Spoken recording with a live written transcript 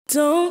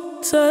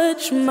Don't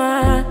touch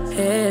my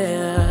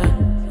hair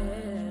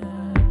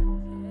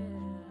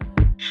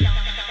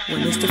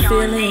when it's the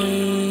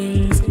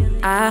feelings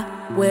I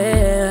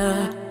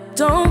wear.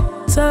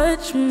 Don't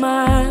touch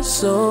my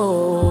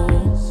soul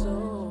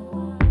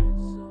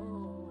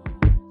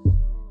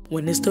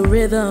when it's the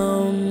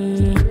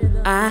rhythm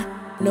I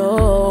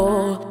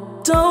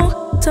know.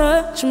 Don't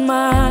touch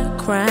my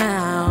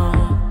crown.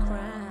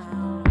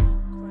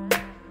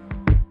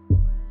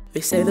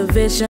 They say the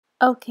vision.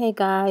 Okay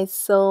guys,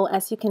 so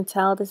as you can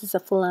tell, this is a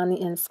Fulani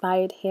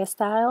inspired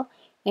hairstyle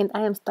and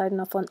I am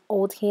starting off on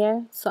old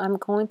hair. So I'm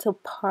going to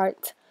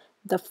part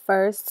the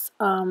first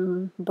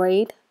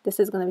braid. This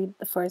is going to be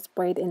the first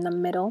braid in the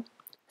middle.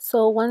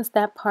 So once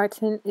that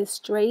parting is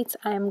straight,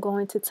 I am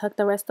going to tuck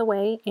the rest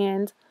away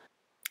and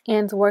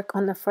work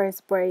on the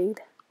first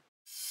braid.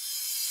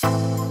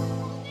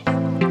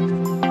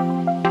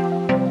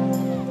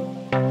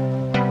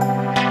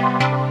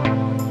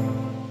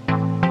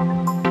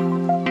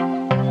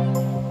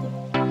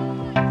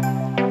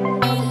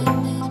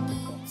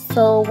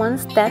 So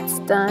once that's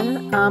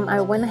done, I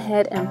went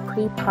ahead and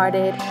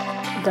pre-parted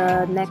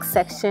the next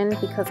section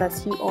because,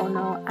 as you all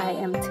know, I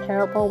am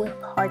terrible with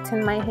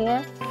parting my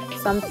hair.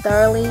 So I'm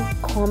thoroughly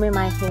combing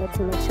my hair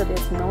to make sure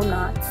there's no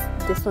knots.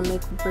 This will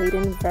make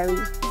braiding very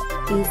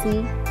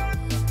easy.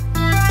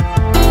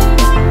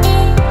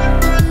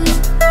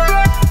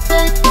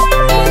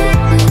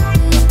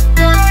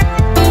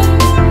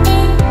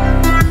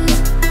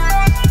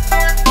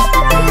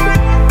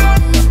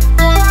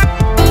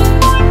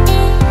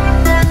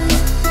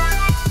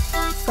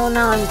 So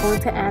now I'm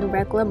going to add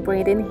regular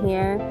braid in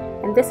here,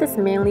 and this is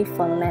mainly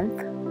for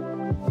length,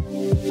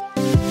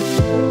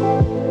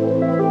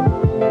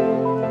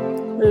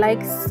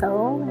 like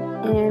so.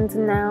 And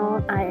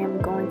now I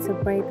am going to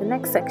braid the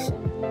next section.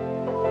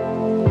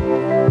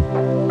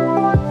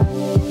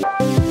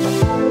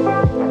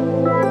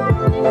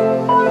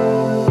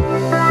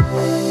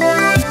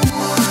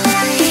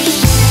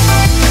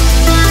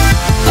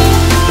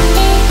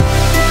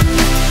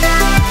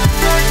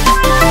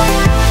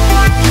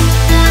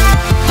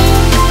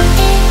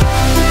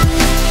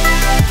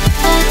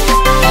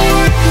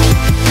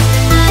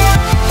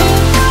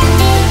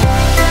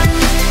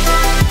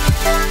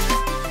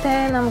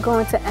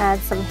 Going to add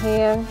some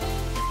hair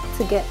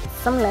to get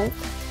some length,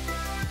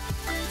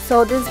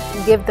 so this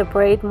gives the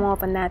braid more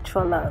of a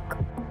natural look.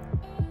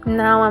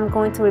 Now I'm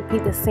going to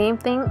repeat the same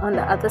thing on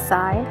the other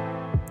side.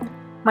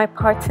 My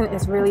parting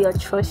is really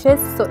atrocious,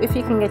 so if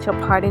you can get your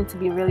parting to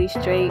be really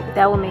straight,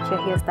 that will make your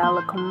hairstyle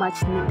look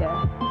much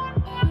neater.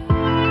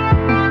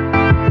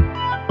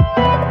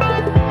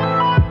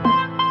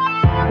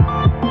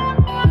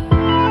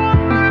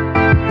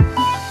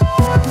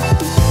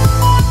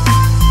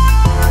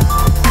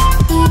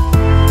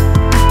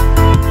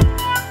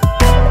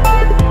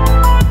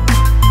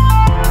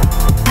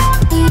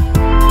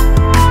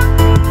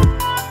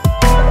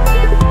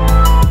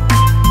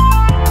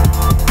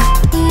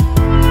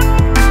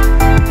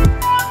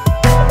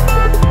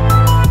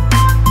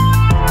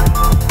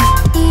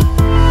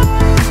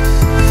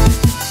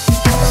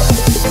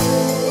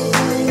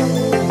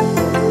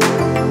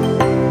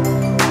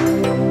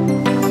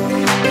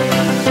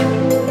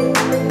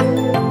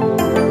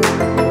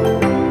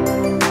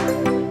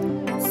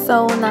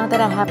 So now that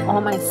I have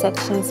all my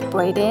sections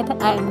braided,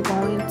 I am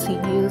going to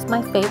use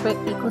my favorite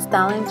Eco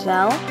Styling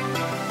gel,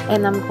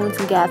 and I'm going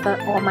to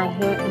gather all my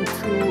hair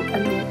into a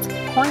neat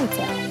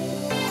ponytail.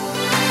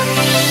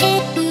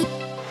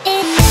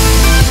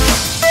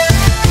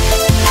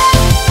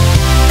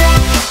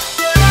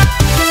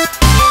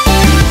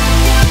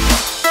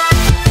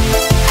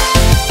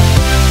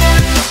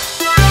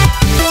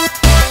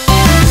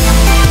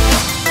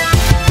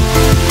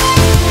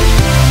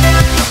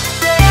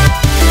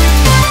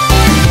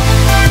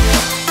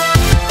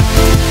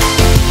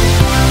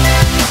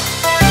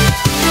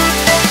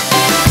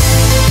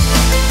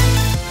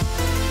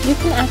 You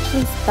can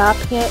actually stop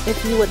here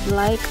if you would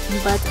like,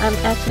 but I'm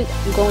actually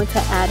going to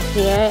add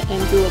hair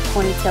and do a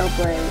ponytail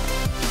braid.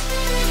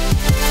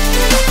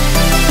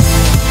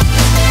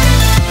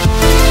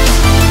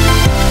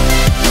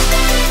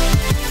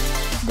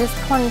 This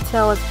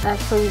ponytail is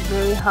actually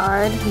very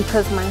hard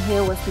because my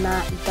hair was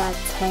not that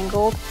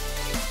tangled.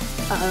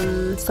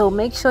 So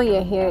make sure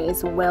your hair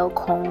is well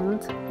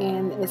combed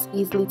and it's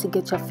easily to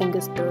get your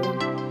fingers through.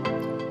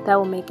 That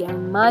will make it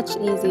much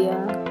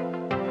easier.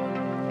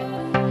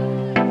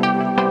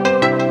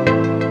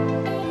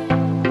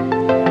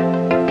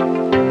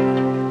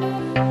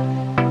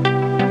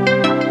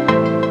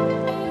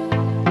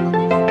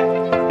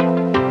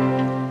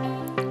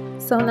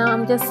 So now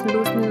I'm just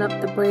loosening up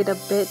the braid a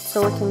bit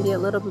so it can be a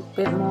little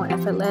bit more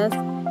effortless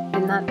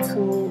and not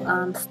too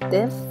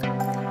stiff.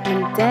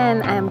 And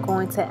then I am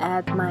going to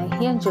add my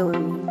hair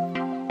jewelry.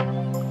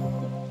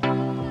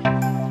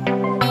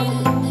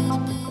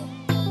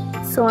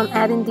 So I'm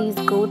adding these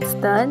gold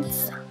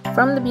studs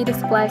from the beauty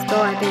supply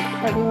store. I think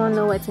everyone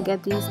knows where to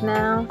get these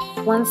now.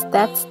 Once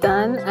that's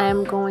done, I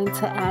am going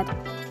to add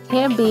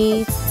hair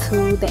beads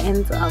to the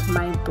ends of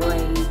my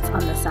braids on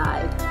the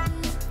side.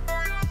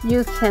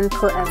 You can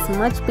put as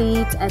much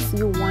beads as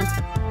you want,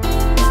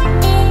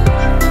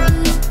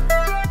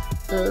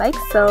 like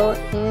so,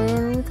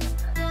 and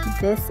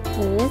this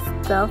is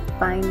the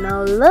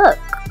final look.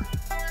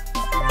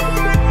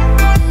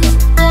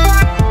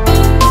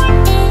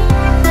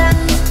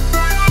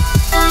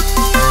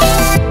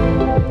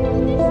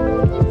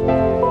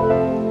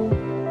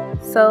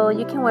 So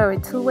you can wear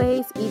it two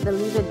ways, either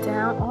leave it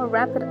down or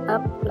wrap it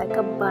up like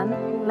a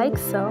bun, like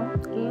so,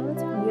 and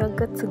you're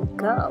good to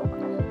go.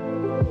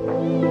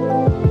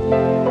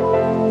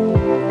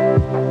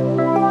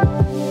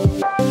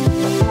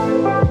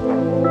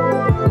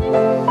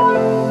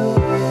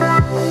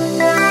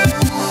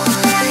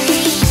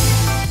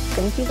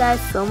 Thank you guys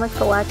so much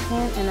for watching,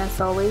 and as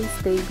always,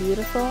 stay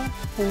beautiful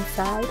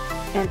inside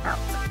and out.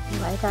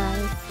 Bye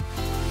guys.